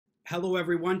Hello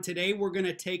everyone. Today we're going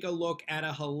to take a look at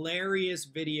a hilarious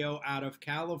video out of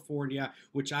California,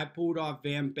 which I pulled off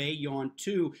Balion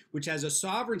II, which has a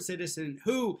sovereign citizen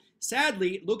who,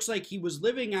 sadly, looks like he was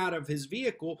living out of his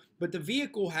vehicle, but the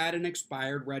vehicle had an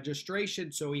expired registration.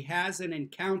 So he has an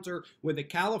encounter with a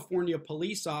California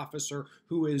police officer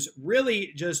who is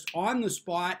really just on the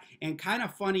spot and kind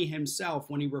of funny himself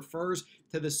when he refers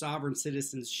to the sovereign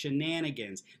citizen's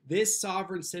shenanigans. This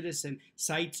sovereign citizen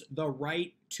cites the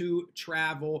right to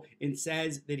travel and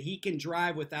says that he can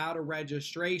drive without a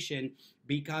registration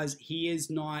because he is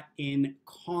not in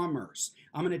commerce.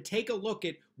 I'm going to take a look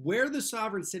at where the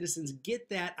sovereign citizens get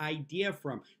that idea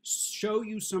from, show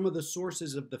you some of the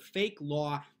sources of the fake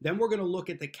law, then we're going to look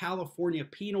at the California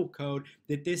Penal Code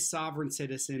that this sovereign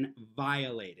citizen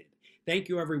violated. Thank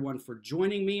you everyone for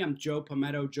joining me. I'm Joe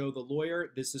Palmetto, Joe the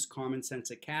Lawyer. This is Common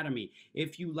Sense Academy.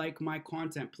 If you like my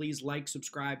content, please like,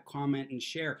 subscribe, comment, and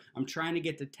share. I'm trying to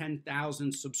get to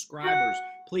 10,000 subscribers.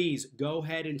 Please go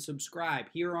ahead and subscribe.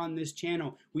 Here on this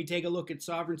channel, we take a look at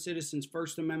sovereign citizens,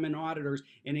 First Amendment auditors,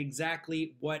 and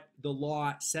exactly what the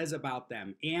law says about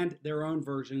them and their own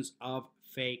versions of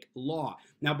fake law.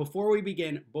 Now, before we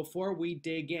begin, before we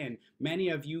dig in, many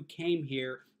of you came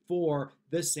here for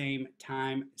the same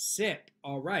time sip.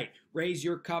 All right, raise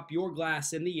your cup, your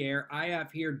glass in the air. I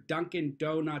have here Dunkin'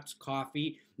 Donuts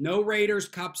coffee. No Raiders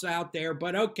cups out there,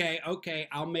 but okay,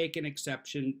 I'll make an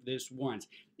exception this once.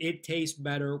 It tastes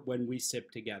better when we sip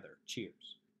together.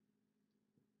 Cheers.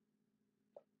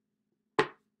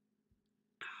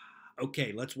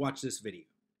 Okay, let's watch this video.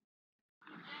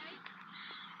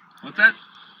 What's that?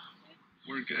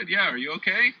 We're good. Yeah, are you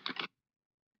okay?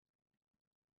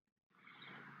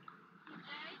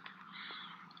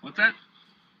 What's that?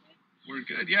 We're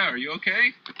good. Yeah, are you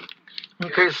okay?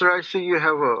 Okay, sir, I see you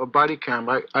have a body cam.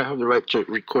 I have the right to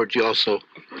record you also.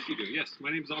 Of course you do, yes.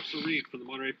 My name is Officer Reed from the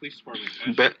Monterey Police Department.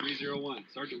 Bet. 301.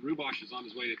 Sergeant Rubosh is on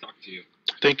his way to talk to you.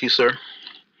 Thank you, sir.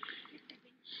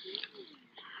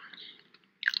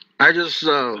 I just,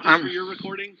 For your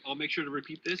recording, I'll make sure to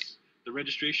repeat this. The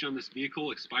registration on this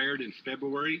vehicle expired in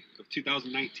February of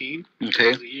 2019. Okay. It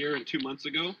was a year and 2 months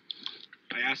ago.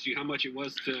 I asked you how much it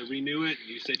was to renew it.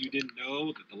 You said you didn't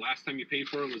know, that the last time you paid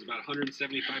for it was about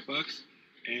 175 bucks.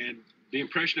 And the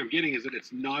impression I'm getting is that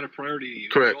it's not a priority to you.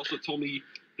 Correct. You also told me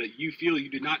that you feel you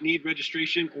do not need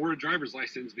registration or a driver's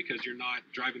license because you're not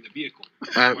driving the vehicle.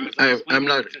 I'm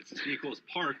not. Since this vehicle is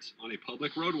parked on a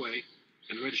public roadway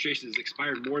and the registration has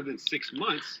expired more than 6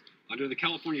 months, under the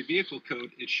California Vehicle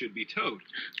Code, it should be towed.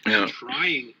 Yeah. I'm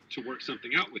trying to work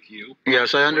something out with you.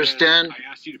 Yes, I understand.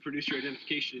 I asked you to produce your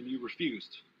identification and you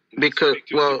refused. And Because,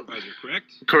 to well, a supervisor,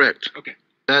 correct? Correct. Okay.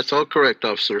 That's all correct,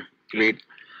 Officer Reed.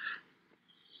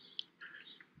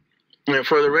 And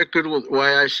for the record,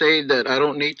 why I say that I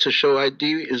don't need to show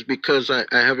ID is because I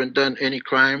haven't done any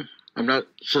crime. I'm not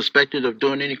suspected of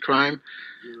doing any crime.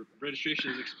 Your registration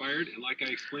is expired, and like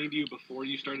I explained to you before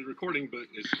you started recording, but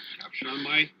is captured on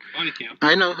my body cam.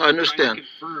 I know, I I'm understand. trying to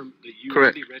confirm that you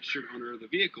Correct. are the registered owner of the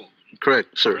vehicle.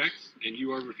 Correct, sir. Correct? And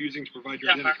you are refusing to provide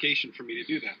your identification for me to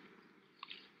do that.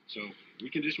 So we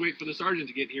can just wait for the sergeant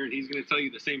to get here, and he's going to tell you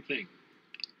the same thing.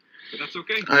 But that's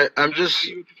okay. I'm just,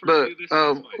 but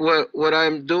what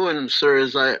I'm doing, sir,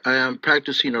 is I am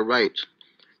practicing a right.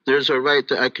 There's a right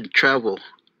that I can travel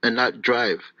and not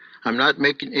drive. I'm not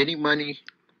making any money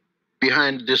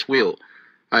behind this wheel.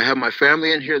 I have my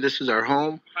family in here. This is our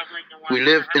home. We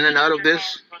live in and out of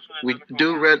this. We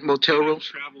do rent motel rooms.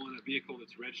 Travel in a vehicle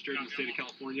that's registered in the state of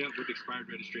California with expired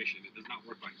registration. It does not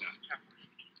work like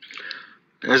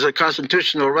that. As a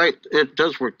constitutional right, it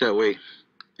does work that way.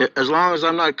 As long as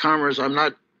I'm not commerce, I'm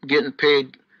not getting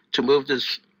paid to move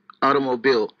this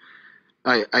automobile.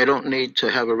 I don't need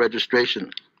to have a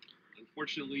registration.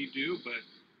 Unfortunately, you do, but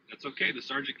that's okay. The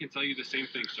sergeant can tell you the same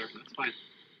thing, sir. That's fine.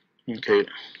 Okay.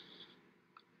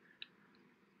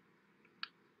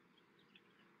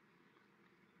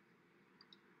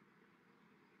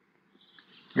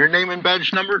 Your name and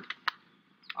badge number?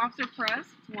 Officer Perez,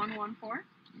 114.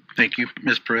 Thank you,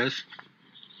 Ms. Perez.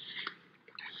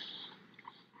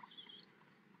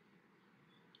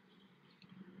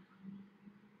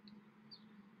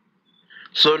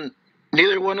 So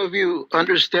neither one of you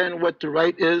understand what the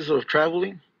right is of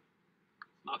traveling?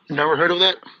 Never heard of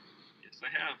that? Yes, I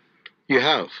have. You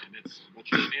have? And it's a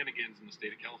bunch of shenanigans in the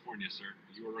state of California, sir.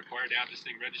 You are required to have this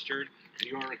thing registered, and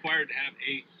you are required to have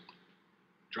a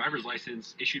driver's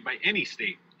license issued by any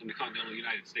state in the continental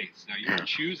United States. Now, you're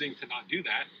choosing to not do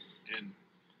that, and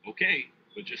okay,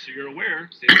 but just so you're aware,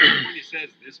 state of California says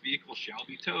this vehicle shall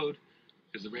be towed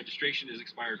because the registration is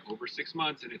expired over 6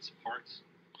 months and it's parked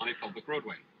on a public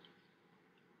roadway.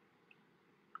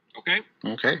 Okay?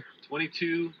 Okay. That's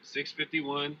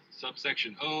 22-651,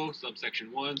 subsection O, subsection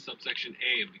 1, subsection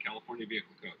A of the California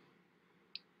Vehicle Code.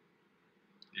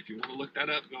 If you want to look that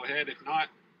up, go ahead. If not,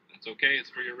 that's okay. It's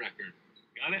for your record.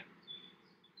 Got it?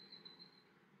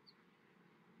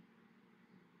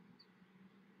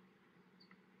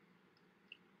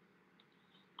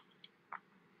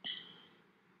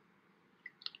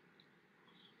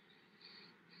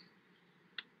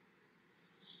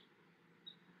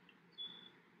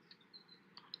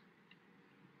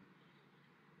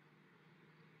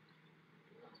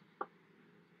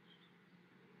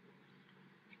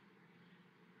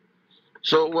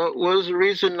 So what was the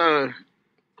reason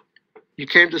you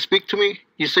came to speak to me?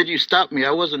 You said you stopped me.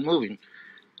 I wasn't moving.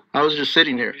 I was just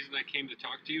sitting here. The reason I came to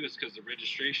talk to you is because the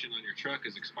registration on your truck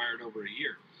has expired over a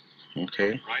year.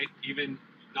 Okay. Right? Even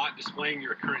not displaying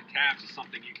your current tabs is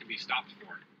something you can be stopped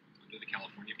for under the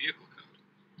California Vehicle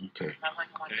Code. Okay.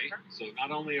 Okay? So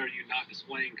not only are you not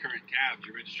displaying current tabs,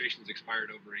 your registration's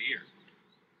expired over a year.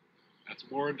 That's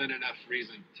more than enough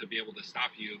reason to be able to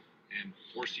stop you and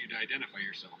force you to identify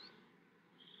yourself.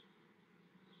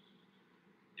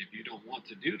 If you don't want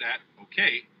to do that,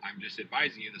 okay, I'm just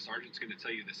advising you, the sergeant's going to tell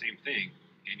you the same thing,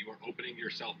 and you are opening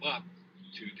yourself up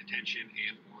to detention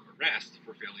and or arrest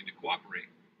for failing to cooperate.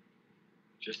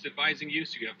 Just advising you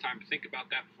so you have time to think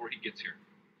about that before he gets here.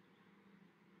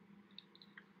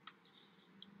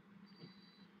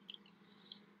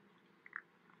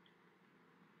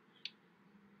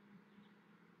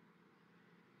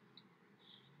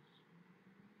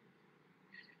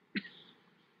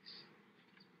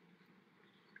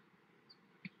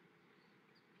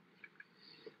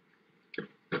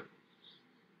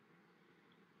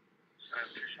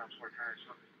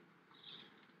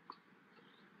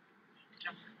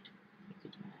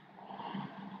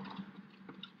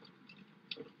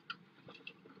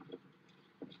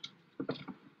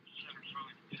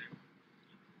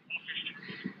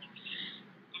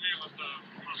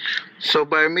 So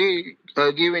by me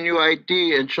giving you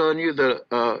ID and showing you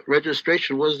the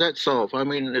registration, was that solved? I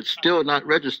mean, it's still not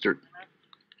registered.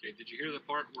 Okay, did you hear the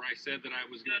part where I said that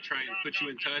I was going to try and put you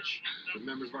in touch with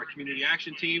members of our community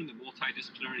action team, the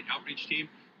multidisciplinary outreach team,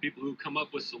 people who come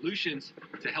up with solutions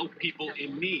to help people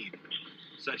in need,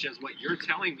 such as what you're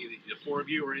telling me that the four of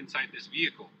you are inside this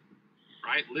vehicle,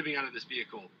 right? Living out of this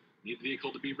vehicle, need the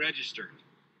vehicle to be registered.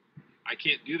 I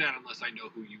can't do that unless I know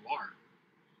who you are.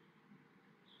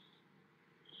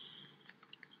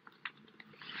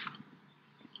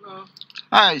 Hello.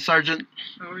 Hi, Sergeant.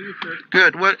 How are you, sir?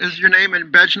 Good. What is your name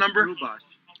and badge number? Rubash.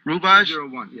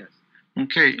 Rubash? 01, yes.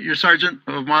 Okay, you're Sergeant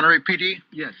of Monterey PD?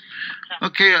 Yes.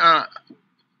 Okay,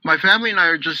 my family and I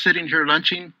are just sitting here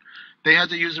lunching. They had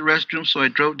to use the restroom, so I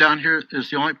drove down here. It's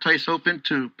the only place open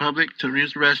to public to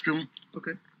use the restroom.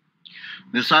 Okay.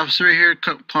 This officer here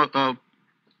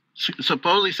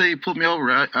supposedly said he pulled me over.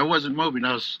 I wasn't moving.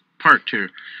 I was parked here.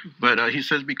 But he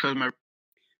says because my...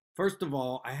 First of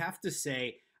all, I have to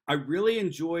say, I really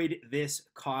enjoyed this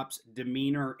cop's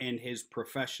demeanor and his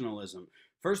professionalism.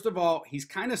 First of all, he's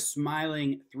kind of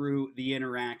smiling through the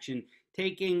interaction,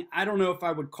 taking, I don't know if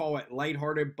I would call it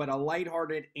lighthearted, but a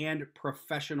lighthearted and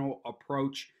professional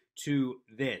approach to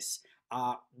this.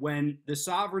 When the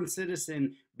sovereign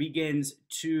citizen begins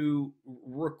to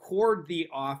record the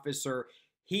officer,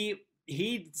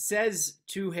 he says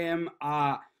to him,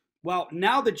 well,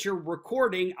 now that you're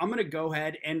recording, I'm going to go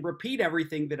ahead and repeat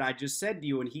everything that I just said to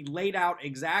you. And he laid out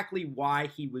exactly why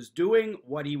he was doing,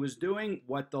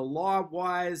 what the law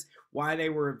was, why they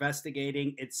were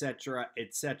investigating, etc.,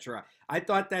 etc. I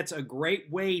thought that's a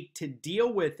great way to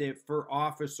deal with it for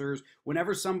officers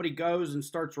whenever somebody goes and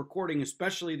starts recording,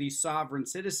 especially these sovereign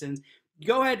citizens.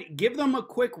 Go ahead, give them a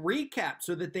quick recap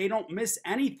so that they don't miss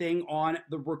anything on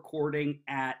the recording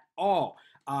at all.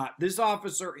 This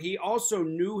officer, he also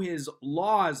knew his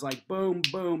laws, like boom,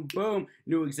 boom, boom,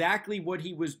 knew exactly what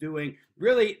he was doing.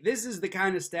 Really, this is the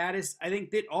kind of status I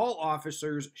think that all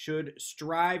officers should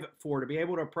strive for, to be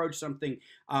able to approach something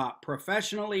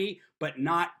professionally, but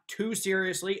not too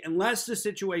seriously, unless the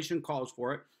situation calls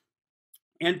for it,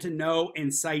 and to know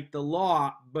and cite the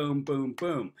law, boom, boom,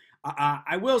 boom.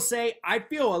 I will say, I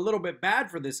feel a little bit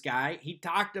bad for this guy. He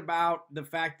talked about the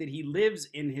fact that he lives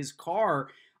in his car.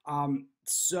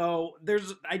 So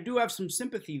I do have some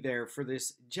sympathy there for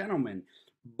this gentleman,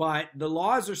 but the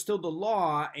laws are still the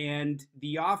law, and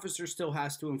the officer still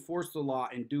has to enforce the law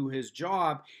and do his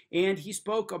job. And he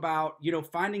spoke about,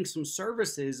 finding some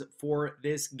services for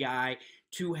this guy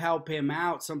to help him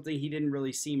out, something he didn't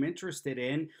really seem interested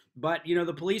in. But,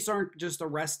 the police aren't just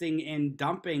arresting and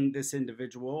dumping this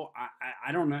individual.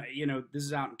 I don't know, this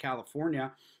is out in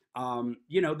California.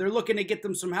 You know, they're looking to get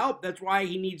them some help. That's why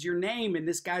he needs your name. And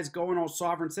this guy's going all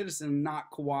sovereign citizen and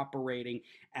not cooperating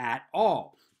at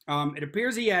all. It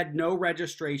appears he had no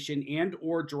registration and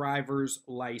or driver's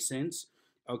license.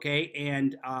 Okay,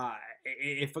 and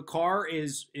if a car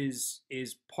is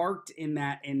parked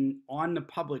on the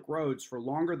public roads for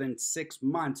longer than 6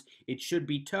 months, it should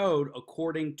be towed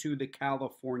according to the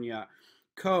California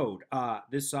code.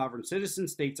 This sovereign citizen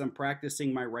states, "I'm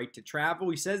practicing my right to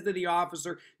travel." He says to the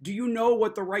officer, "Do you know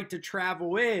what the right to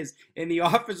travel is?" And the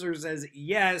officer says,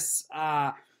 "Yes,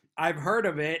 I've heard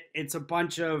of it. It's a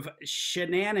bunch of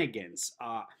shenanigans."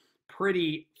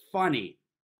 Pretty funny.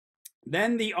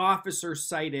 Then the officer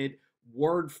cited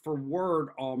word for word,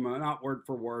 almost not word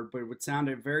for word, but it would sound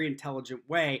in a very intelligent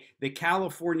way, the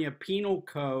California Penal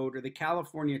Code or the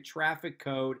California Traffic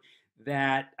Code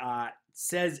that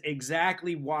says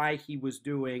exactly why he was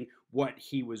doing what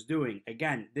he was doing.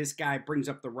 Again, this guy brings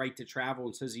up the right to travel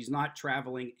and says he's not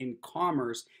traveling in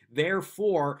commerce.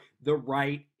 Therefore, the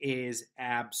right is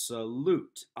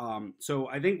absolute. So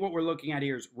I think what we're looking at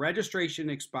here is registration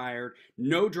expired,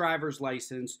 no driver's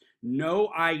license, no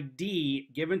ID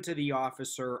given to the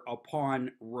officer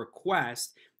upon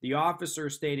request. The officer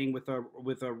stating with an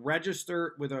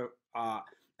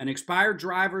expired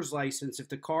driver's license, if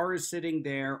the car is sitting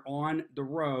there on the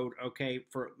road, okay,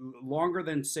 for longer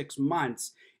than 6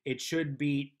 months, it should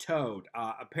be towed.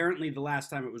 Apparently, the last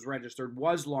time it was registered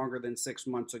was longer than 6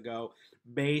 months ago,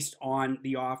 based on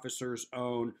the officer's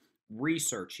own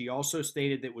research. He also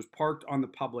stated that it was parked on the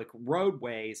public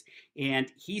roadways,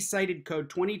 and he cited code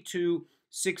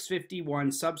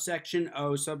 22-651, subsection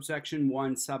O, subsection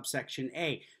 1, subsection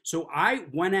A. So I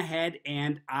went ahead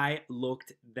and I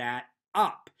looked that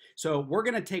up. So we're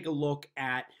going to take a look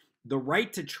at the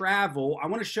right to travel. I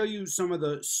want to show you some of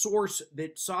the source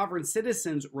that sovereign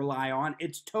citizens rely on.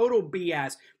 It's total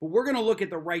BS, but we're going to look at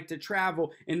the right to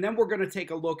travel, and then we're going to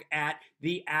take a look at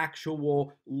the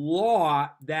actual law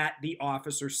that the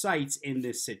officer cites in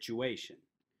this situation.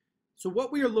 So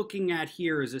what we are looking at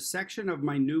here is a section of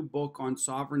my new book on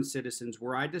sovereign citizens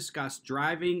where I discuss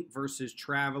driving versus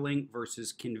traveling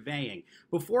versus conveying.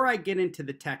 Before I get into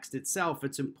the text itself,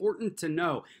 it's important to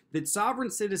know that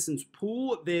sovereign citizens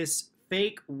pull this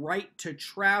fake right to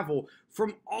travel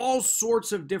from all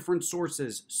sorts of different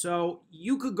sources. So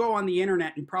you could go on the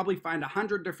internet and probably find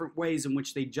 100 different ways in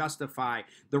which they justify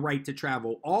the right to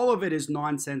travel. All of it is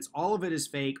nonsense. All of it is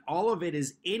fake. All of it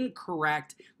is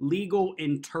incorrect legal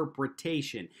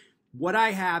interpretation. What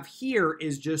I have here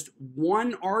is just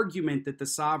one argument that the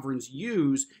sovereigns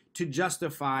use to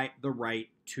justify the right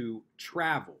to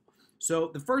travel.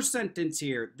 So the first sentence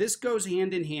here, this goes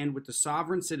hand in hand with the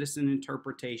sovereign citizen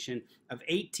interpretation of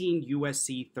 18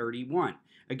 U.S.C. 31.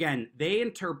 Again, they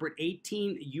interpret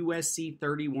 18 U.S.C.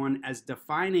 31 as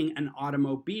defining an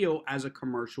automobile as a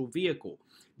commercial vehicle.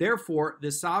 Therefore,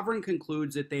 the sovereign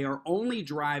concludes that they are only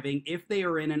driving if they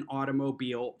are in an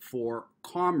automobile for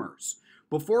commerce.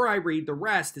 Before I read the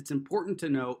rest, it's important to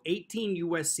know 18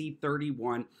 U.S.C.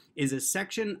 31 is a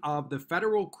section of the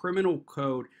Federal Criminal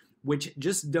Code which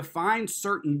just defines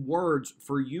certain words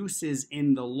for uses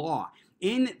in the law.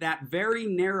 In that very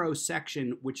narrow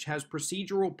section, which has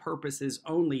procedural purposes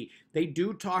only, they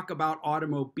do talk about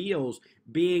automobiles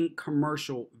being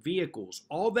commercial vehicles.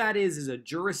 All that is a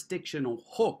jurisdictional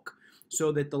hook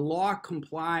so that the law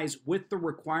complies with the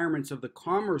requirements of the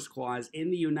Commerce Clause in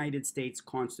the United States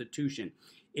Constitution.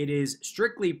 It is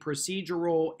strictly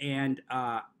procedural, and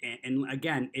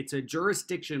again, it's a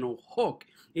jurisdictional hook.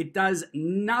 It does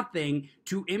nothing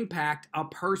to impact a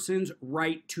person's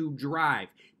right to drive.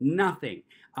 Nothing.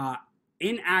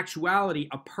 In actuality,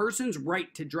 a person's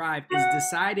right to drive is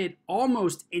decided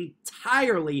almost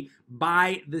entirely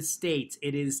by the states.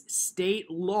 It is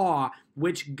state law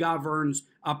which governs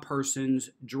a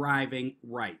person's driving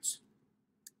rights.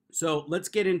 So let's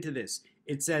get into this.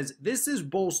 It says, this is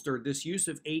bolstered, this use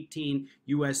of 18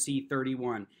 U.S.C.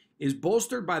 31, is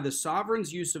bolstered by the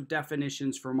sovereign's use of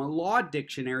definitions from a law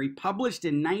dictionary published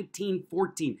in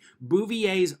 1914,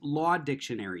 Bouvier's Law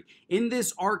Dictionary. In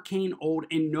this arcane old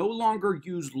and no longer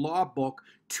used law book,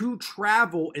 to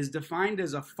travel is defined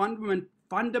as a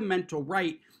fundamental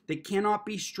right that cannot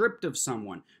be stripped of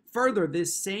someone. Further,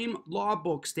 this same law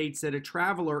book states that a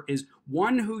traveler is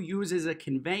one who uses a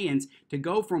conveyance to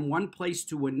go from one place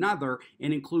to another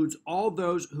and includes all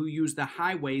those who use the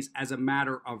highways as a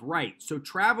matter of right. So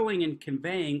traveling and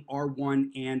conveying are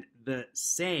one and the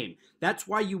same. That's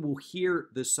why you will hear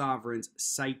the sovereigns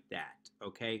cite that,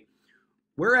 okay?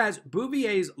 Whereas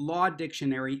Bouvier's Law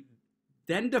Dictionary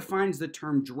then defines the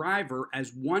term driver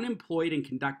as one employed in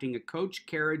conducting a coach,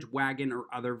 carriage, wagon, or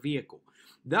other vehicle.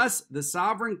 Thus, the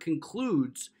sovereign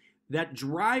concludes that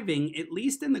driving, at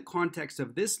least in the context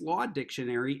of this law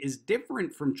dictionary, is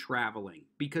different from traveling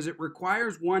because it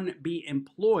requires one be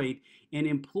employed, and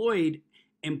employed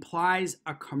implies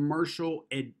a commercial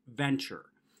adventure.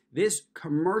 This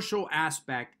commercial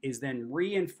aspect is then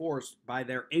reinforced by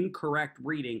their incorrect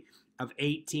reading of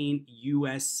 18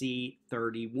 U.S.C.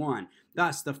 31.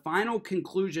 Thus, the final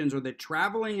conclusions are that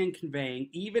traveling and conveying,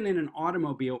 even in an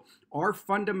automobile, are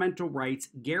fundamental rights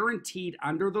guaranteed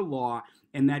under the law,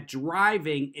 and that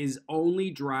driving is only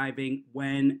driving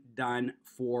when done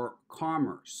for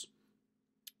commerce.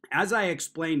 As I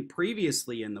explained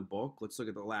previously in the book, let's look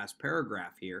at the last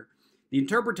paragraph here. The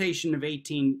interpretation of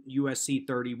 18 U.S.C.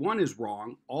 31 is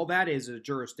wrong. All that is a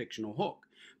jurisdictional hook.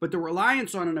 But the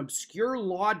reliance on an obscure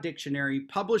law dictionary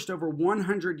published over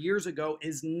 100 years ago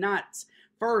is nuts.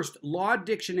 First, law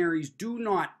dictionaries do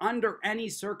not, under any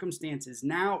circumstances,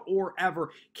 now or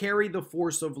ever, carry the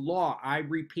force of law. I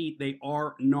repeat, they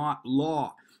are not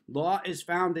law. Law is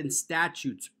found in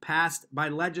statutes passed by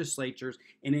legislatures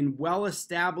and in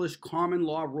well-established common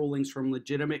law rulings from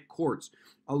legitimate courts.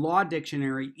 A law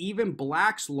dictionary, even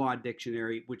Black's Law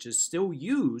Dictionary, which is still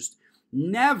used,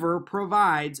 never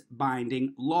provides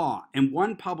binding law, and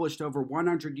one published over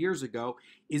 100 years ago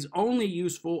is only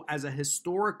useful as a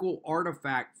historical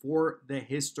artifact for the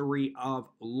history of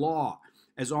law,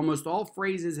 as almost all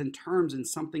phrases and terms in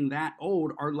something that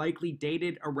old are likely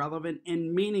dated, irrelevant,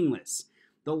 and meaningless.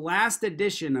 The last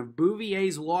edition of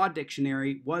Bouvier's Law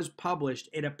Dictionary was published,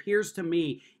 it appears to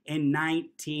me, in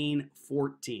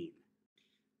 1914.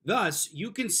 Thus,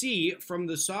 you can see from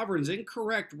the sovereign's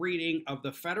incorrect reading of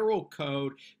the federal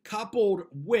code coupled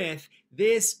with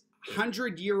this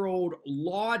 100-year-old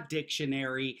law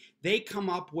dictionary, they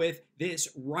come up with this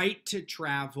right to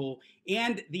travel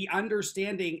and the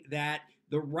understanding that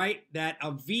the right that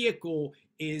a vehicle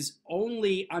is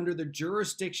only under the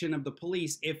jurisdiction of the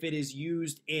police if it is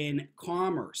used in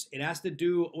commerce. It has to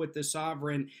do with the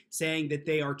sovereign saying that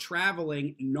they are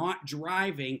traveling, not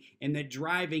driving, and that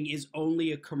driving is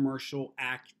only a commercial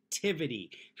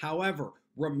activity. However,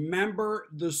 remember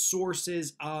the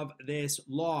sources of this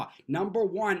law. Number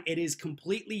one, it is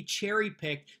completely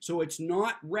cherry-picked, so it's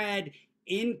not read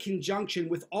in conjunction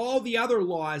with all the other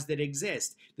laws that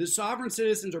exist. The sovereign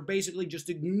citizens are basically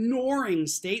just ignoring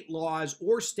state laws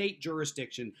or state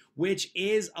jurisdiction, which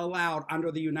is allowed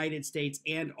under the United States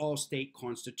and all state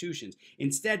constitutions.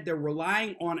 Instead, they're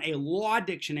relying on a law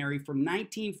dictionary from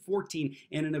 1914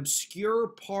 and an obscure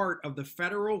part of the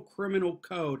federal criminal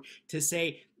code to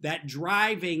say that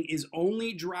driving is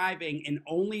only driving and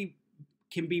only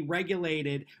can be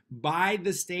regulated by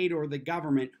the state or the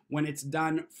government when it's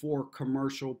done for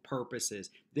commercial purposes.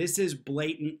 This is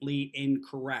blatantly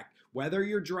incorrect. Whether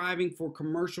you're driving for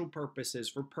commercial purposes,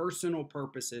 for personal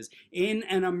purposes, in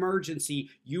an emergency,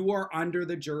 you are under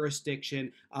the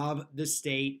jurisdiction of the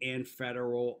state and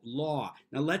federal law.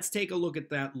 Now let's take a look at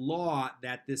that law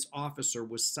that this officer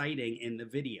was citing in the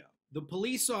video. The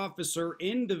police officer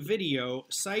in the video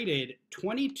cited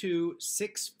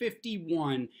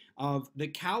 22-651 of the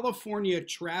California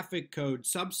Traffic Code,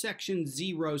 subsection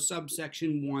 0,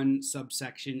 subsection 1,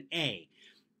 subsection A.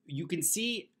 You can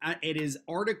see it is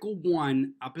Article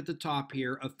 1 up at the top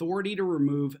here, authority to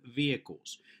remove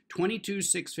vehicles.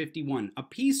 22-651, a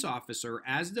peace officer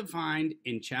as defined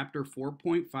in Chapter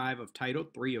 4.5 of Title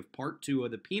 3 of Part 2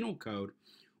 of the Penal Code,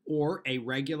 or a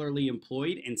regularly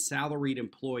employed and salaried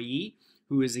employee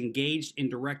who is engaged in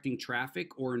directing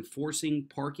traffic or enforcing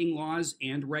parking laws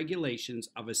and regulations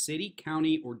of a city,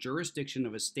 county, or jurisdiction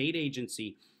of a state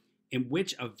agency in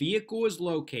which a vehicle is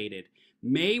located,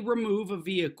 may remove a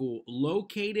vehicle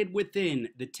located within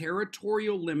the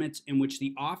territorial limits in which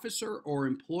the officer or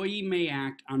employee may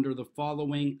act under the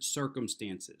following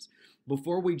circumstances.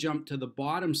 Before we jump to the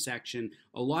bottom section,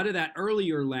 a lot of that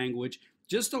earlier language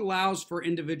just allows for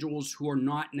individuals who are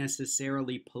not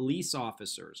necessarily police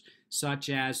officers, such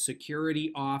as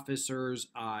security officers,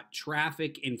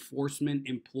 traffic enforcement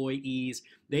employees.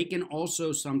 They can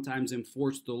also sometimes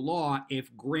enforce the law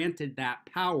if granted that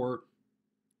power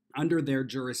under their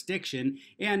jurisdiction,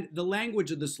 and the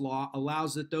language of this law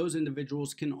allows that those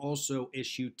individuals can also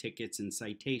issue tickets and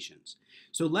citations.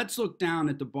 So let's look down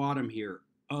at the bottom here.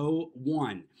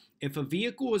 01. If a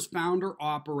vehicle is found or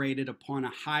operated upon a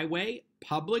highway,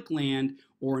 public land,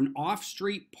 or an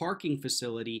off-street parking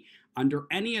facility under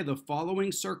any of the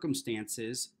following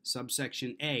circumstances,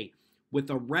 subsection A, with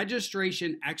a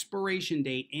registration expiration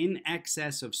date in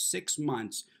excess of 6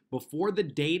 months before the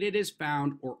date it is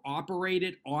found or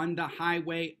operated on the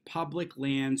highway, public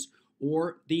lands,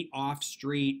 or the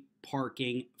off-street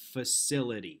parking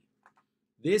facility.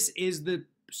 This is the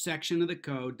section of the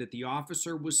code that the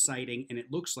officer was citing, and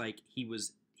it looks like he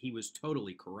was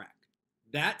totally correct.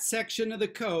 That section of the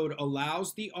code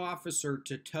allows the officer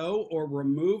to tow or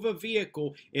remove a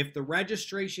vehicle if the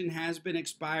registration has been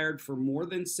expired for more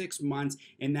than 6 months,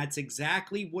 and that's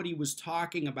exactly what he was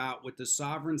talking about with the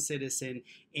sovereign citizen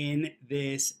in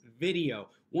this video.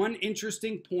 One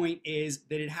interesting point is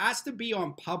that it has to be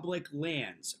on public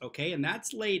lands, okay? And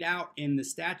that's laid out in the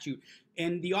statute.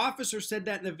 And the officer said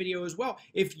that in the video as well.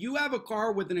 If you have a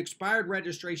car with an expired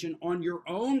registration on your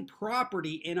own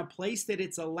property in a place that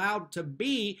it's allowed to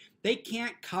be, they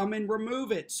can't come and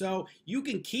remove it. So you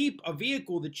can keep a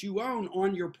vehicle that you own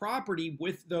on your property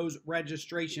with those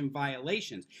registration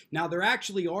violations. Now, there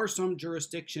actually are some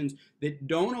jurisdictions that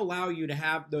don't allow you to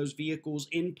have those vehicles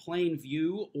in plain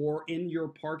view or in your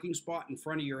parking spot in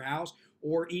front of your house,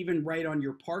 or even right on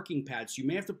your parking pad. So you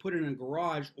may have to put it in a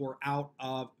garage or out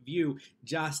of view,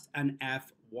 just an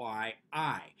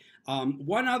FYI.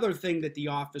 One other thing that the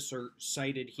officer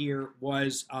cited here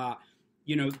was,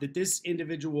 that this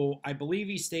individual, I believe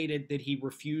he stated that he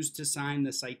refused to sign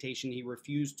the citation. He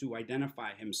refused to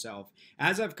identify himself.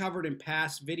 As I've covered in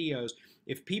past videos,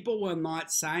 if people will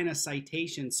not sign a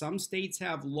citation, some states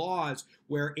have laws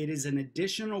where it is an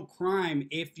additional crime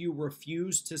if you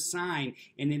refuse to sign,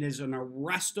 and it is an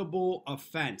arrestable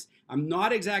offense. I'm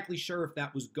not exactly sure if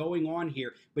that was going on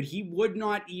here, but he would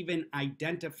not even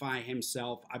identify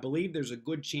himself. I believe there's a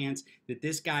good chance that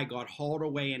this guy got hauled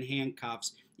away in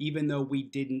handcuffs, even though we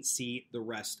didn't see the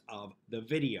rest of the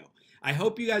video. I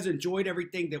hope you guys enjoyed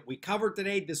everything that we covered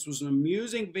today. This was an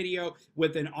amusing video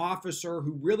with an officer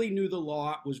who really knew the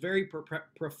law, was very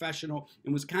professional,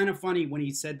 and was kind of funny when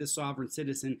he said the sovereign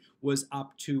citizen was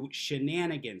up to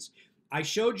shenanigans. I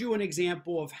showed you an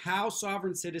example of how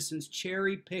sovereign citizens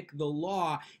cherry pick the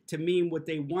law to mean what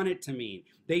they want it to mean.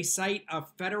 They cite a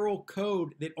federal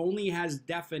code that only has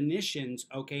definitions,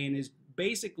 okay, and is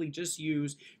basically just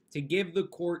used to give the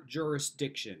court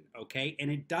jurisdiction, okay? And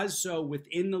it does so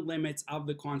within the limits of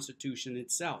the Constitution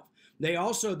itself. They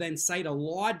also then cite a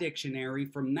law dictionary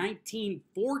from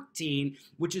 1914,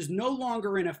 which is no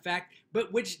longer in effect,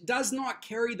 but which does not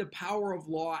carry the power of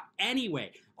law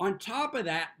anyway. On top of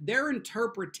that, their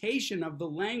interpretation of the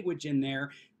language in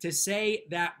there to say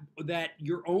that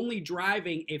you're only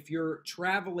driving if you're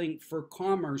traveling for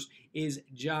commerce is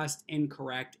just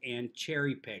incorrect and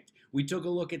cherry-picked. We took a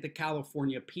look at the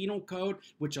California Penal Code,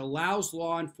 which allows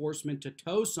law enforcement to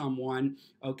tow someone,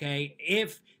 okay,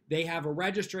 if they have a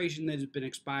registration that has been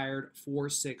expired for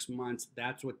 6 months.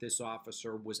 That's what this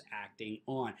officer was acting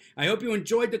on. I hope you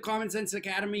enjoyed the Common Sense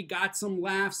Academy, got some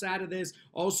laughs out of this,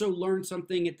 also learned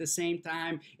something at the same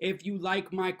time. If you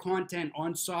like my content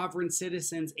on sovereign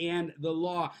citizens and the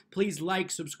law, please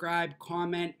like, subscribe,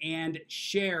 comment, and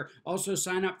share. Also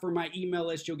sign up for my email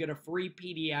list. You'll get a free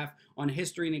PDF on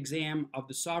history and exam of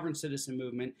the sovereign citizen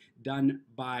movement done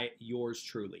by yours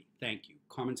truly. Thank you.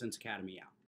 Common Sense Academy out.